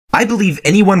I believe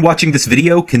anyone watching this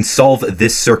video can solve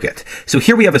this circuit. So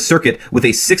here we have a circuit with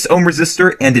a 6 ohm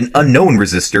resistor and an unknown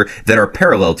resistor that are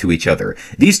parallel to each other.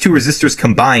 These two resistors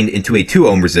combined into a 2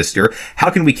 ohm resistor. How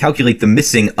can we calculate the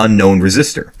missing unknown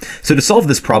resistor? So to solve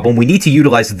this problem, we need to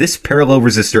utilize this parallel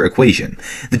resistor equation.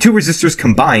 The two resistors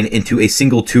combine into a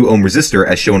single 2 ohm resistor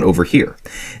as shown over here.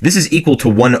 This is equal to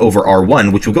 1 over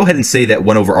R1, which we'll go ahead and say that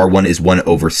 1 over R1 is 1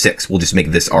 over 6. We'll just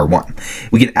make this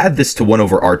R1. We can add this to 1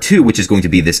 over R2, which is going to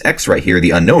be this X right here,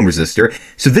 the unknown resistor.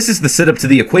 So this is the setup to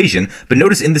the equation, but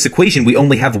notice in this equation we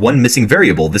only have one missing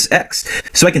variable, this X.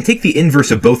 So I can take the inverse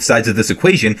of both sides of this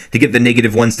equation to get the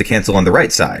negative ones to cancel on the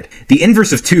right side. The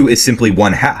inverse of 2 is simply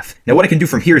 1/2. Now what I can do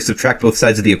from here is subtract both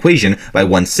sides of the equation by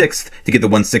 1/6 to get the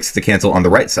 1/6 to cancel on the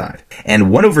right side.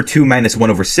 And 1 over 2 minus 1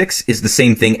 over 6 is the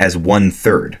same thing as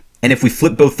 1/3. And if we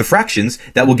flip both the fractions,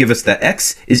 that will give us that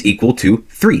X is equal to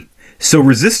 3. So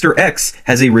resistor X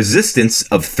has a resistance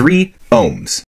of 3 ohms.